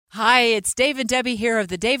Hi, it's Dave and Debbie here of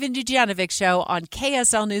the Dave and Dujanovic Show on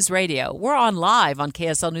KSL News Radio. We're on live on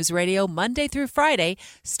KSL News Radio Monday through Friday,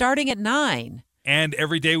 starting at 9. And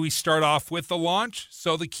every day we start off with the launch,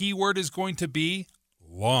 so the keyword is going to be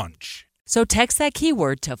launch. So text that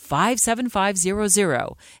keyword to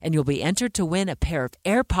 57500, and you'll be entered to win a pair of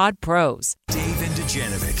AirPod Pros. Dave and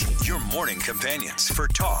Dujanovic, your morning companions for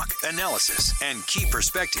talk, analysis, and key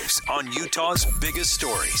perspectives on Utah's biggest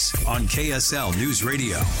stories on KSL News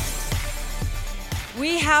Radio.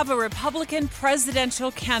 We have a Republican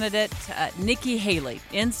presidential candidate, Nikki Haley,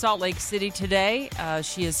 in Salt Lake City today.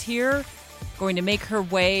 She is here, going to make her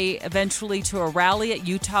way eventually to a rally at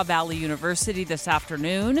Utah Valley University this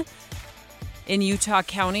afternoon. In Utah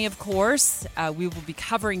County, of course. We will be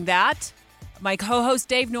covering that. My co-host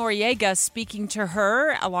Dave Noriega speaking to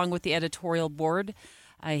her along with the editorial board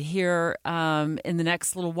here in the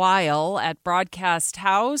next little while at Broadcast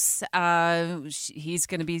House. He's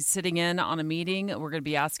going to be sitting in on a meeting. We're going to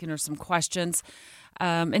be asking her some questions.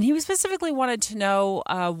 And he specifically wanted to know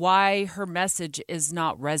why her message is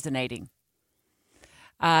not resonating.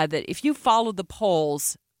 That if you follow the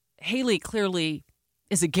polls, Haley clearly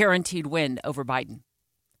is a guaranteed win over Biden.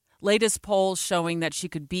 Latest polls showing that she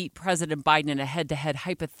could beat President Biden in a head-to-head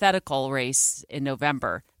hypothetical race in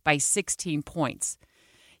November by 16 points.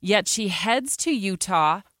 Yet she heads to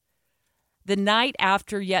Utah the night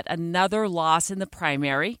after yet another loss in the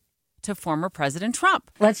primary to former President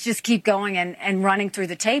Trump. Let's just keep going and running through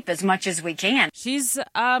the tape as much as we can. She's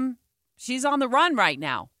on the run right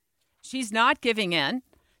now. She's not giving in.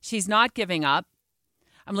 She's not giving up.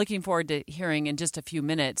 I'm looking forward to hearing in just a few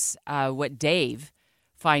minutes what Dave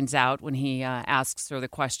finds out when he asks her the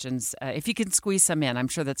questions. If you can squeeze some in, I'm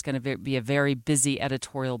sure that's going to be a very busy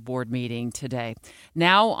editorial board meeting today.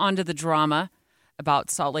 Now on to the drama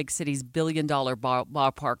about Salt Lake City's billion-dollar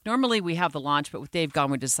ballpark. Normally we have the launch, but with Dave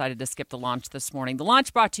gone, we decided to skip the launch this morning. The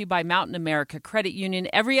launch brought to you by Mountain America Credit Union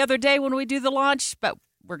every other day when we do the launch, but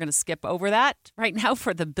we're going to skip over that right now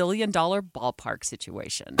for the billion-dollar ballpark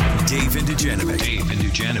situation. Dave and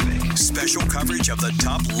Dujanovic. Special coverage of the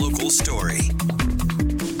top local story.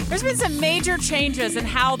 There's been some major changes in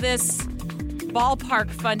how this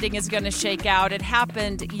ballpark funding is going to shake out. It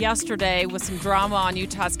happened yesterday with some drama on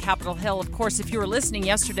Utah's Capitol Hill. Of course, if you were listening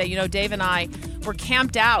yesterday, you know Dave and I were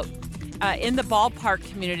camped out in the ballpark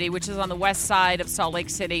community, which is on the west side of Salt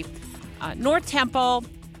Lake City. North Temple,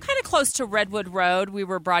 kind of close to Redwood Road. We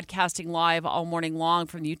were broadcasting live all morning long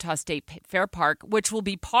from the Utah State Fair Park, which will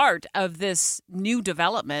be part of this new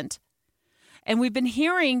development. And we've been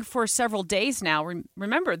hearing for several days now.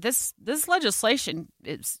 Remember, this legislation,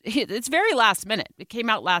 it's very last minute. It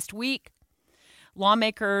came out last week.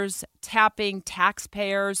 Lawmakers tapping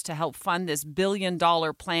taxpayers to help fund this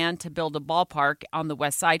billion-dollar plan to build a ballpark on the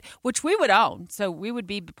west side, which we would own. So we would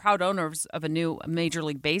be proud owners of a new Major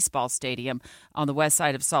League Baseball stadium on the west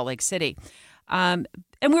side of Salt Lake City. And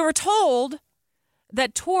we were told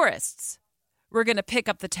that tourists were going to pick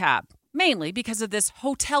up the tab, mainly because of this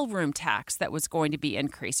hotel room tax that was going to be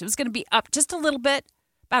increased. It was going to be up just a little bit,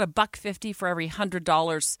 about $1.50 for every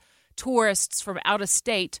 $100 tourists from out of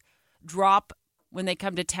state drop when they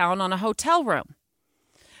come to town on a hotel room.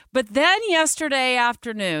 But then yesterday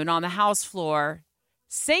afternoon on the House floor,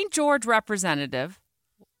 St. George Representative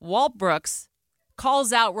Walt Brooks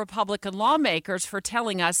calls out Republican lawmakers for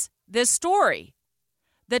telling us this story,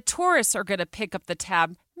 that tourists are going to pick up the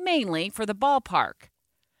tab mainly for the ballpark.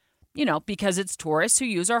 You know, because it's tourists who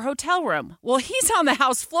use our hotel room. Well, he's on the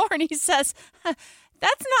House floor and he says,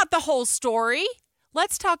 that's not the whole story.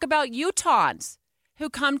 Let's talk about Utahns who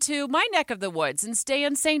come to my neck of the woods and stay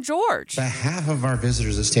in St. George. About half of our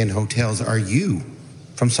visitors that stay in hotels are you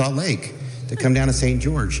from Salt Lake that come down to St.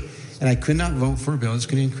 George. And I could not vote for a bill that's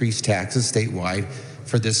going to increase taxes statewide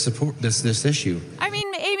for this issue. I mean,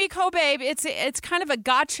 Aimee, Cobabe, it's kind of a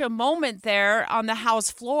gotcha moment there on the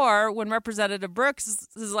House floor when Representative Brooks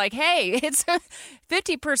is like, hey, it's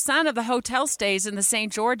 50% of the hotel stays in the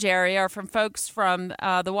St. George area are from folks from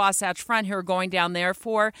the Wasatch Front who are going down there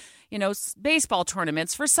for, you know, baseball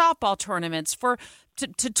tournaments, for softball tournaments,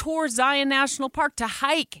 to tour Zion National Park, to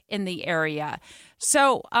hike in the area.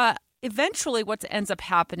 So eventually what ends up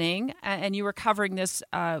happening, and you were covering this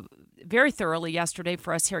very thoroughly yesterday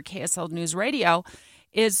for us here at KSL News Radio,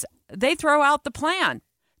 is they throw out the plan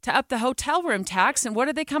to up the hotel room tax. And what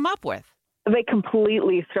did they come up with? They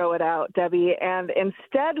completely throw it out, Debbie. And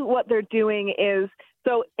instead what they're doing is,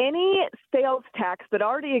 so any sales tax that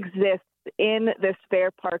already exists in this Fair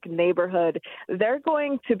Park neighborhood, they're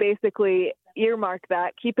going to basically earmark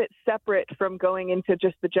that, keep it separate from going into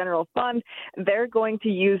just the general fund. They're going to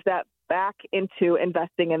use that back into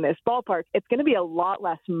investing in this ballpark. It's going to be a lot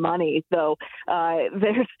less money, though.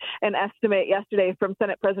 There's an estimate yesterday from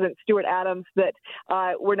Senate President Stuart Adams that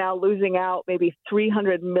we're now losing out maybe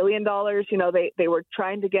 $300 million. You know, they were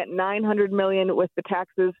trying to get $900 million with the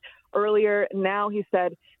taxes earlier. Now he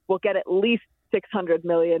said we'll get at least $600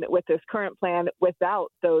 million with this current plan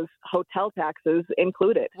without those hotel taxes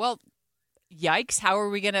included. Well, yikes. How are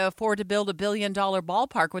we going to afford to build $1 billion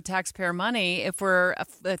ballpark with taxpayer money if we're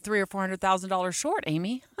 $300,000 or $400,000 short,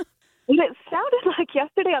 Aimee? What it sounded like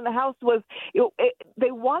yesterday on the House was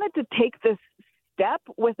they wanted to take this step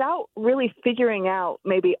without really figuring out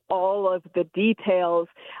maybe all of the details.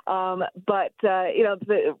 But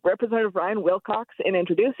the Representative Ryan Wilcox, in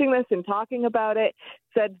introducing this and talking about it,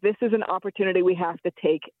 said this is an opportunity we have to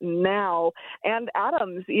take now. And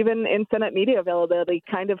Adams, even in Senate media availability,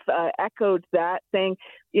 kind of echoed that, saying,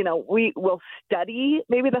 you know, we will study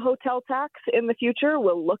maybe the hotel tax in the future.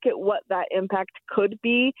 We'll look at what that impact could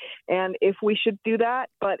be and if we should do that.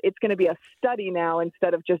 But it's going to be a study now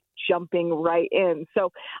instead of just jumping right in.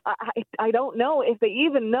 So I don't know if they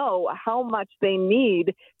even know how much they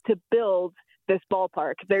need to build this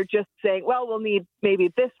ballpark. They're just saying, well, we'll need maybe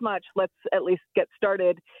this much. Let's at least get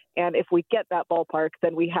started. And if we get that ballpark,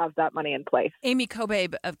 then we have that money in place. Aimee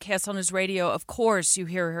Cobabe of KSL News Radio, of course, you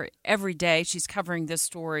hear her every day. She's covering this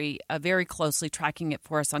story very closely, tracking it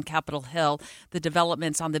for us on Capitol Hill, the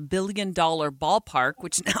developments on the $1 billion ballpark,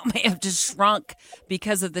 which now may have just shrunk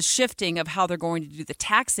because of the shifting of how they're going to do the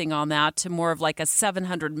taxing on that to more of like a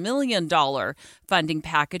 $700 million funding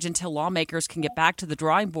package until lawmakers can get back to the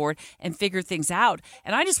drawing board and figure things out.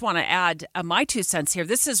 And I just want to add my 2 cents here.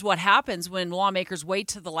 This is what happens when lawmakers wait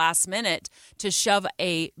to the last minute to shove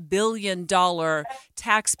a $1 billion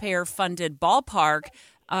taxpayer-funded ballpark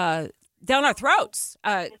down our throats,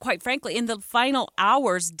 quite frankly, in the final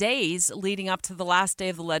hours, days leading up to the last day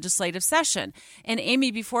of the legislative session. And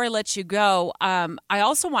Aimee, before I let you go, I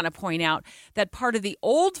also want to point out that part of the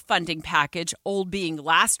old funding package, old being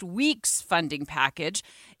last week's funding package,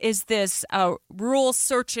 is this rural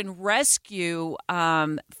search and rescue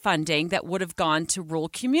funding that would have gone to rural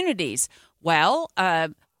communities. Well,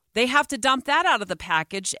 they have to dump that out of the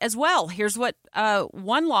package as well. Here's what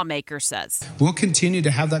one lawmaker says. We'll continue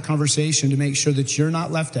to have that conversation to make sure that you're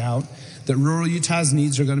not left out, that rural Utah's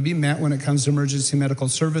needs are going to be met when it comes to emergency medical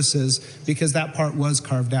services, because that part was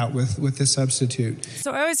carved out with this substitute.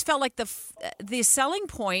 So I always felt like the selling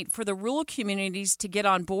point for the rural communities to get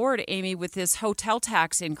on board, Aimee, with this hotel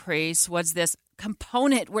tax increase was this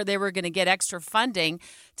component where they were going to get extra funding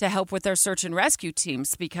to help with their search and rescue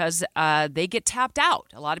teams because they get tapped out.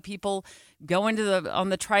 A lot of people go on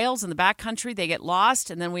the trails in the backcountry, they get lost,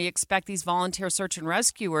 and then we expect these volunteer search and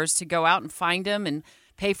rescuers to go out and find them and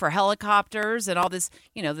pay for helicopters and all this.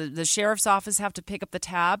 You know, the sheriff's office have to pick up the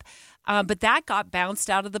tab, but that got bounced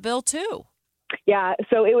out of the bill too. Yeah,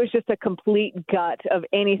 so it was just a complete gut of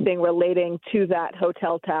anything relating to that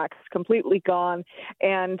hotel tax, completely gone.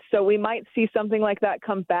 And so we might see something like that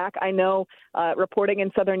come back. I know reporting in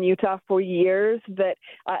southern Utah for years that,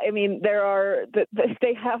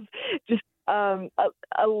 they have just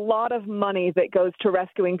a lot of money that goes to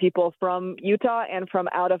rescuing people from Utah and from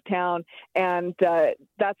out of town. And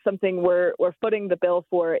that's something we're footing the bill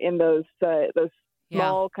for in those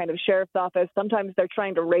small kind of sheriff's office. Sometimes they're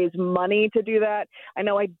trying to raise money to do that. I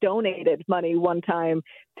know I donated money one time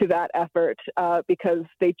to that effort because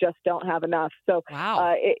they just don't have enough. So,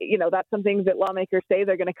 wow. That's something that lawmakers say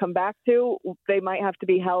they're going to come back to. They might have to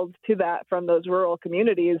be held to that from those rural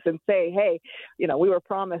communities and say, hey, we were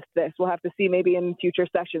promised this. We'll have to see maybe in future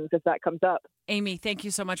sessions if that comes up. Aimee, thank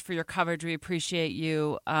you so much for your coverage. We appreciate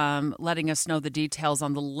you letting us know the details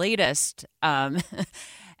on the latest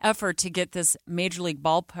effort to get this Major League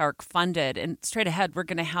Ballpark funded. And straight ahead, we're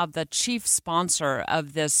going to have the chief sponsor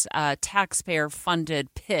of this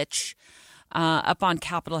taxpayer-funded pitch up on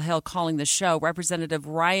Capitol Hill calling the show, Representative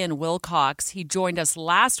Ryan Wilcox. He joined us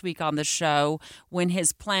last week on the show when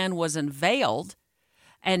his plan was unveiled,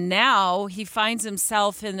 and now he finds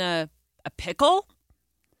himself in a pickle.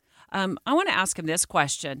 I want to ask him this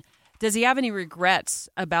question. Does he have any regrets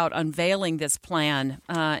about unveiling this plan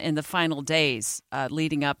in the final days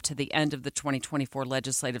leading up to the end of the 2024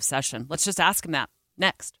 legislative session? Let's just ask him that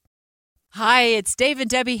next. Hi, it's Dave and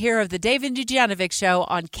Debbie here of the Dave and Dujanovic Show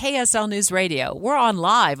on KSL News Radio. We're on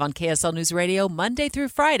live on KSL News Radio Monday through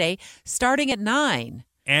Friday, starting at 9.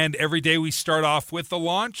 And every day we start off with the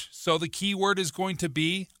launch, so the keyword is going to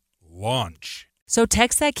be launch. So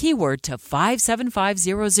text that keyword to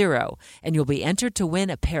 57500 and you'll be entered to win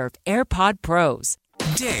a pair of AirPod Pros.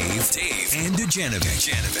 Dave, and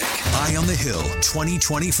Dujanovic. Eye on the Hill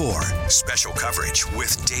 2024. Special coverage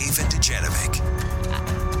with Dave and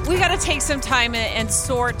Dujanovic. We got to take some time and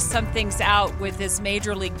sort some things out with this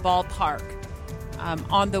Major League ballpark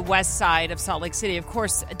on the west side of Salt Lake City. Of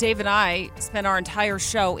course, Dave and I spent our entire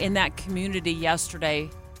show in that community yesterday.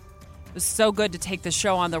 It was so good to take the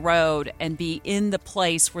show on the road and be in the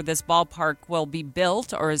place where this ballpark will be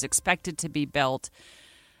built or is expected to be built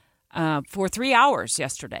for 3 hours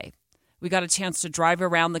yesterday. We got a chance to drive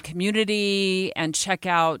around the community and check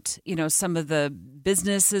out, some of the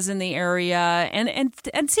businesses in the area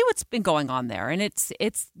and see what's been going on there. And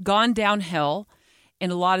it's gone downhill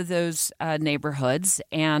in a lot of those neighborhoods.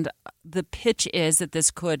 And the pitch is that this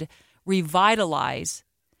could revitalize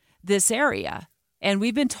this area. And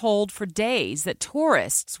we've been told for days that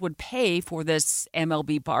tourists would pay for this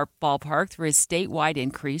MLB ballpark through a statewide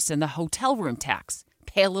increase in the hotel room tax.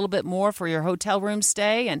 Pay a little bit more for your hotel room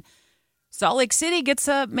stay, and Salt Lake City gets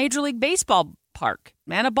a Major League Baseball park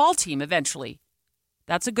and a ball team eventually.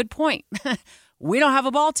 That's a good point. We don't have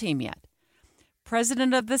a ball team yet.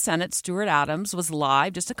 President of the Senate, Stuart Adams, was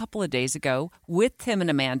live just a couple of days ago with Tim and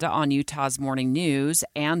Amanda on Utah's Morning News,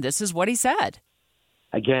 and this is what he said.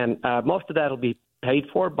 Again, most of that will be paid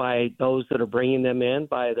for by those that are bringing them in,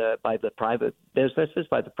 by the private businesses,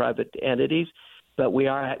 by the private entities. But we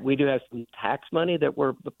do have some tax money that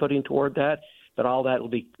we're putting toward that. But all that will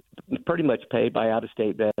be pretty much paid by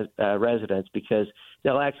out-of-state residents because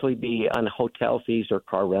they'll actually be on hotel fees or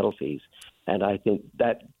car rental fees. And I think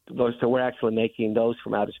so we're actually making those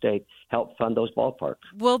from out-of-state help fund those ballparks.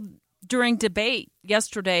 Well, during debate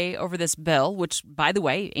yesterday over this bill, which, by the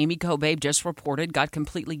way, Aimee Cobabe just reported got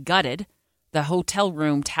completely gutted, the hotel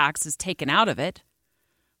room tax is taken out of it.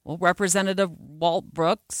 Well, Representative Walt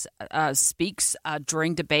Brooks speaks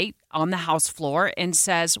during debate on the House floor and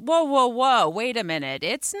says, whoa, wait a minute.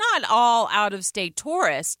 It's not all out-of-state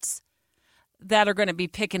tourists that are going to be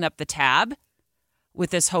picking up the tab with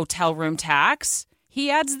this hotel room tax. He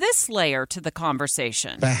adds this layer to the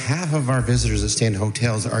conversation. But half of our visitors that stay in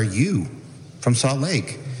hotels are you from Salt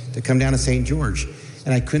Lake that come down to St. George.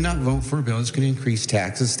 And I could not vote for a bill that's going to increase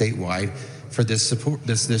taxes statewide for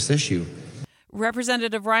this issue.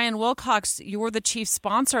 Representative Ryan Wilcox, you're the chief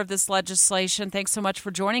sponsor of this legislation. Thanks so much for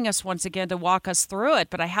joining us once again to walk us through it.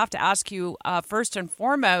 But I have to ask you, first and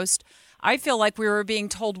foremost, I feel like we were being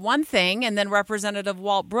told one thing, and then Representative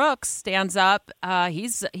Walt Brooks stands up.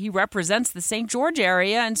 He represents the St. George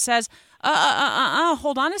area and says,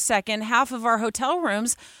 hold on a second. Half of our hotel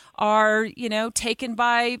rooms are, taken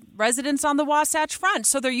by residents on the Wasatch Front.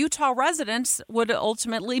 So their Utah residents would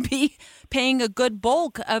ultimately be paying a good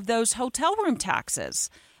bulk of those hotel room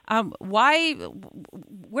taxes. Where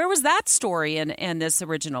was that story in this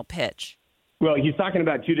original pitch? Well, he's talking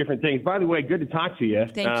about two different things. By the way, good to talk to you.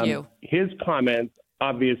 Thank you. His comments,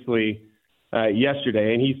 obviously,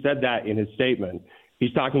 yesterday, and he said that in his statement,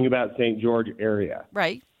 he's talking about St. George area.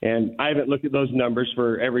 Right. And I haven't looked at those numbers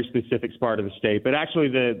for every specific part of the state, but actually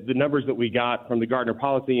the numbers that we got from the Gardner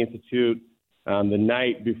Policy Institute the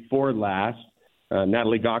night before last,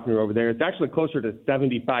 Natalie Gochner over there, it's actually closer to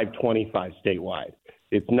 75-25 statewide.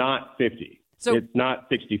 It's not 50. So it's not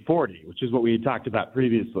 60-40, which is what we had talked about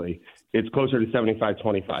previously. It's closer to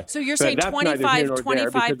 75-25. So you're saying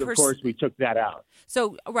 25%? Because, of course, we took that out.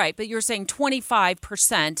 So, right, but you're saying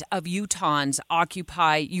 25% of Utahns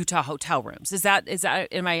occupy Utah hotel rooms. Is that?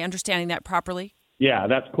 Am I understanding that properly? Yeah,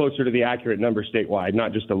 that's closer to the accurate number statewide,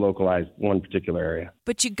 not just a localized one particular area.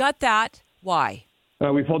 But you got that. Why?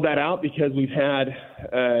 We pulled that out because we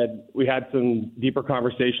had some deeper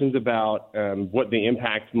conversations about what the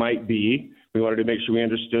impact might be. We wanted to make sure we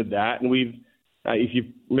understood that. And if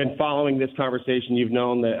you've been following this conversation, you've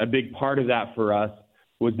known that a big part of that for us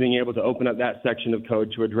was being able to open up that section of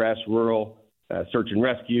code to address rural search and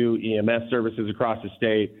rescue, EMS services across the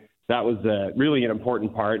state. That was really an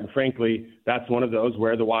important part. And frankly, that's one of those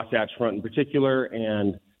where the Wasatch Front in particular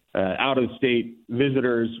and out-of-state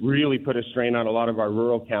visitors really put a strain on a lot of our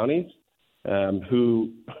rural counties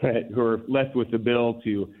who are left with the bill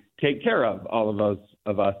to take care of all of those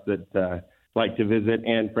of us that like to visit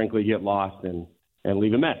and, frankly, get lost and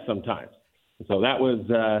leave a mess sometimes. So that was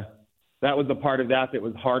the part of that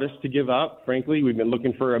was hardest to give up, frankly. We've been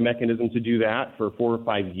looking for a mechanism to do that for 4 or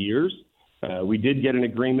 5 years. We did get an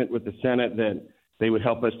agreement with the Senate that they would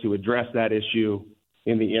help us to address that issue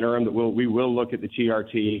in the interim, that we will look at the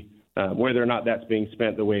TRT, whether or not that's being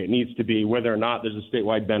spent the way it needs to be, whether or not there's a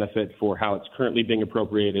statewide benefit for how it's currently being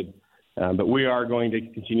appropriated. But we are going to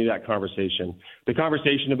continue that conversation. The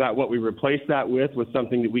conversation about what we replaced that with was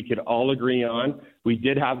something that we could all agree on. We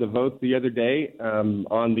did have the votes the other day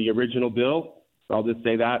on the original bill, I'll just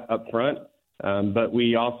say that up front. But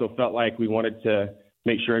we also felt like we wanted to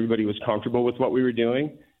make sure everybody was comfortable with what we were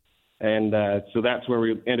doing. And so that's where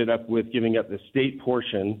we ended up with giving up the state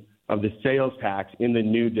portion of the sales tax in the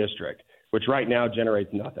new district, which right now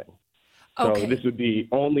generates nothing. Okay. So this would be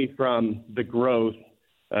only from the growth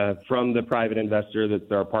from the private investor that's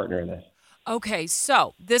our partner in this. Okay,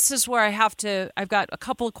 so this is where I've got a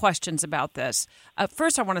couple of questions about this.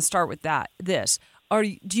 First, I want to start with this.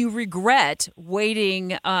 Do you regret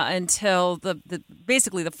waiting until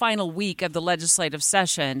basically the final week of the legislative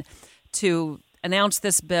session to announce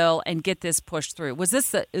this bill and get this pushed through? Is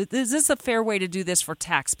this a fair way to do this for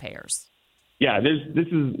taxpayers? Yeah, this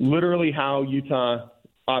is literally how Utah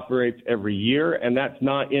operates every year, and that's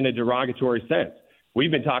not in a derogatory sense. We've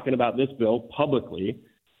been talking about this bill publicly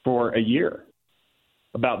for a year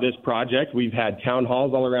about this project. We've had town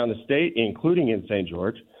halls all around the state, including in St.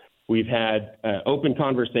 George. We've had open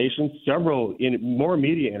conversations, several more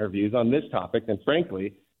media interviews on this topic, and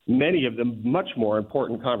frankly, many of them much more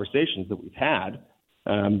important conversations that we've had.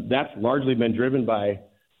 That's largely been driven by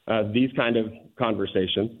these kind of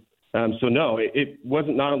conversations. So no, it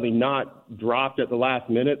wasn't not only not dropped at the last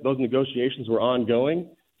minute, those negotiations were ongoing.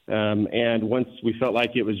 And once we felt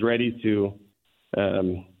like it was ready to,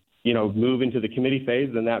 move into the committee phase,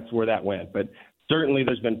 then that's where that went. But certainly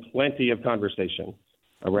there's been plenty of conversation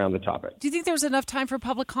around the topic. Do you think there was enough time for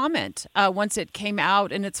public comment once it came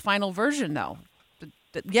out in its final version, though,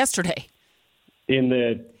 yesterday?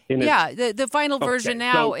 The final version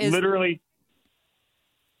now is literally.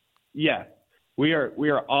 Yeah, we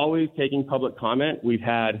are always taking public comment. We've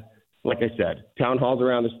had, like I said, town halls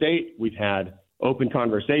around the state. We've had open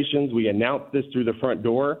conversations. We announced this through the front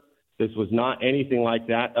door. This was not anything like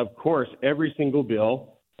that. Of course, every single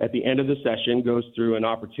bill at the end of the session goes through an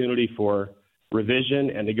opportunity for revision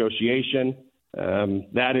and negotiation.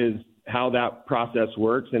 That is how that process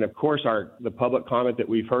works. And of course, the public comment that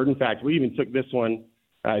we've heard, in fact, we even took this one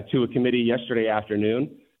to a committee yesterday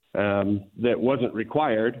afternoon that wasn't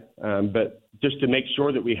required, but just to make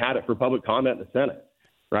sure that we had it for public comment in the Senate,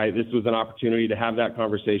 right? This was an opportunity to have that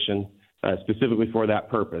conversation specifically for that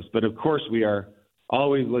purpose. But of course, we are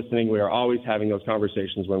always listening. We are always having those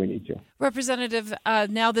conversations when we need to. Representative,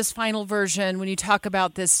 now this final version, when you talk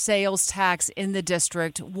about this sales tax in the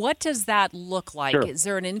district, what does that look like? Sure. Is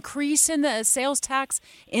there an increase in the sales tax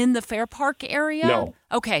in the Fair Park area? No.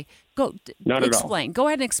 Okay, Not explain. At all. Go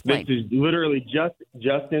ahead and explain. This is literally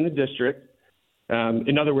just in the district.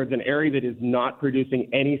 In other words, an area that is not producing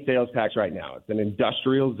any sales tax right now. It's an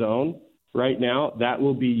industrial zone right now. That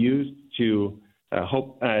will be used to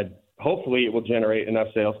hopefully it will generate enough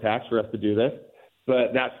sales tax for us to do this.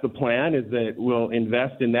 But that's the plan, is that we'll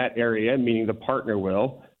invest in that area, meaning the partner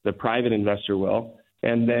will, the private investor will,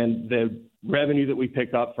 and then the revenue that we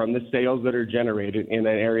pick up from the sales that are generated in an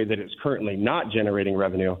area that is currently not generating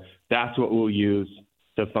revenue, that's what we'll use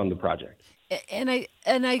to fund the project. And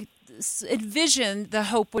I envision the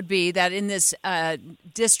hope would be that in this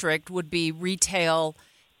district would be retail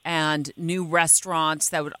and new restaurants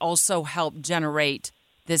that would also help generate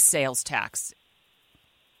this sales tax.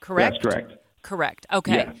 Correct? That's correct. Correct.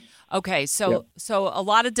 Okay. Yeah. Okay. So a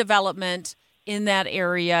lot of development in that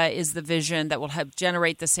area is the vision that will help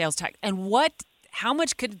generate the sales tax. And how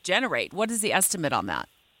much could it generate? What is the estimate on that?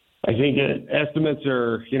 I think estimates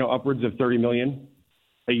are, upwards of $30 million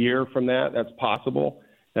a year from that. That's possible.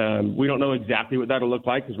 We don't know exactly what that'll look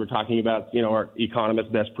like because we're talking about, our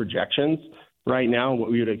economists' best projections right now and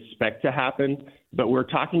what we would expect to happen. But we're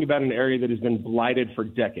talking about an area that has been blighted for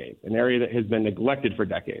decades, an area that has been neglected for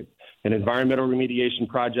decades, an environmental remediation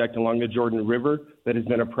project along the Jordan River that has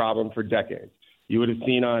been a problem for decades. You would have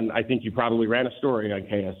seen I think you probably ran a story on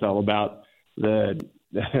KSL about the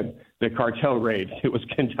cartel raid that was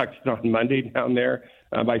conducted on Monday down there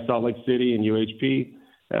by Salt Lake City and UHP.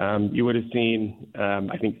 You would have seen,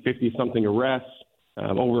 I think, 50-something arrests,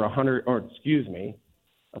 over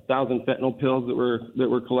 1,000 fentanyl pills that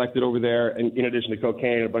were collected over there, and in addition to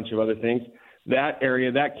cocaine and a bunch of other things. That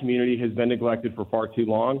area, that community has been neglected for far too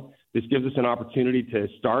long. This gives us an opportunity to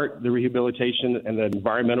start the rehabilitation and the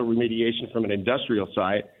environmental remediation from an industrial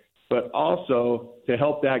site, but also to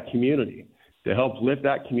help that community, to help lift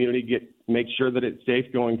that community, make sure that it's safe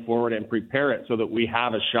going forward and prepare it so that we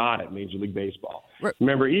have a shot at Major League Baseball. Right.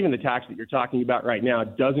 Remember, even the tax that you're talking about right now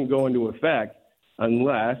doesn't go into effect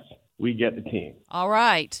unless we get the team. All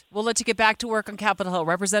right. We'll let you get back to work on Capitol Hill.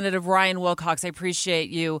 Representative Ryan Wilcox, I appreciate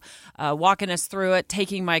you walking us through it,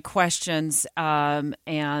 taking my questions, and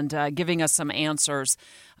giving us some answers.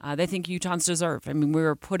 They think Utahns deserve. I mean,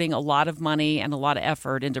 we're putting a lot of money and a lot of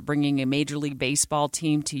effort into bringing a Major League Baseball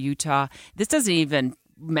team to Utah. This doesn't even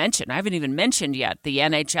mention. I haven't even mentioned yet the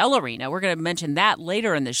NHL arena. We're going to mention that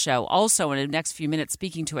later in the show. Also, in the next few minutes,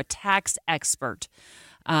 speaking to a tax expert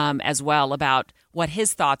as well about what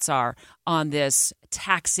his thoughts are on this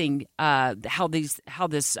taxing, how these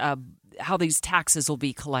taxes will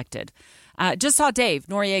be collected. Just saw Dave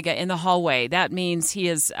Noriega in the hallway. That means he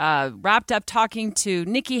is wrapped up talking to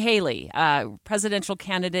Nikki Haley, presidential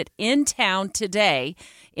candidate in town today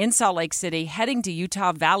in Salt Lake City, heading to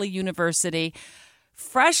Utah Valley University,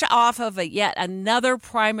 fresh off of yet another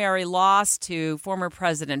primary loss to former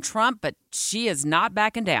President Trump, but she is not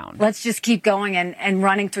backing down. Let's just keep going and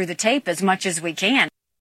running through the tape as much as we can.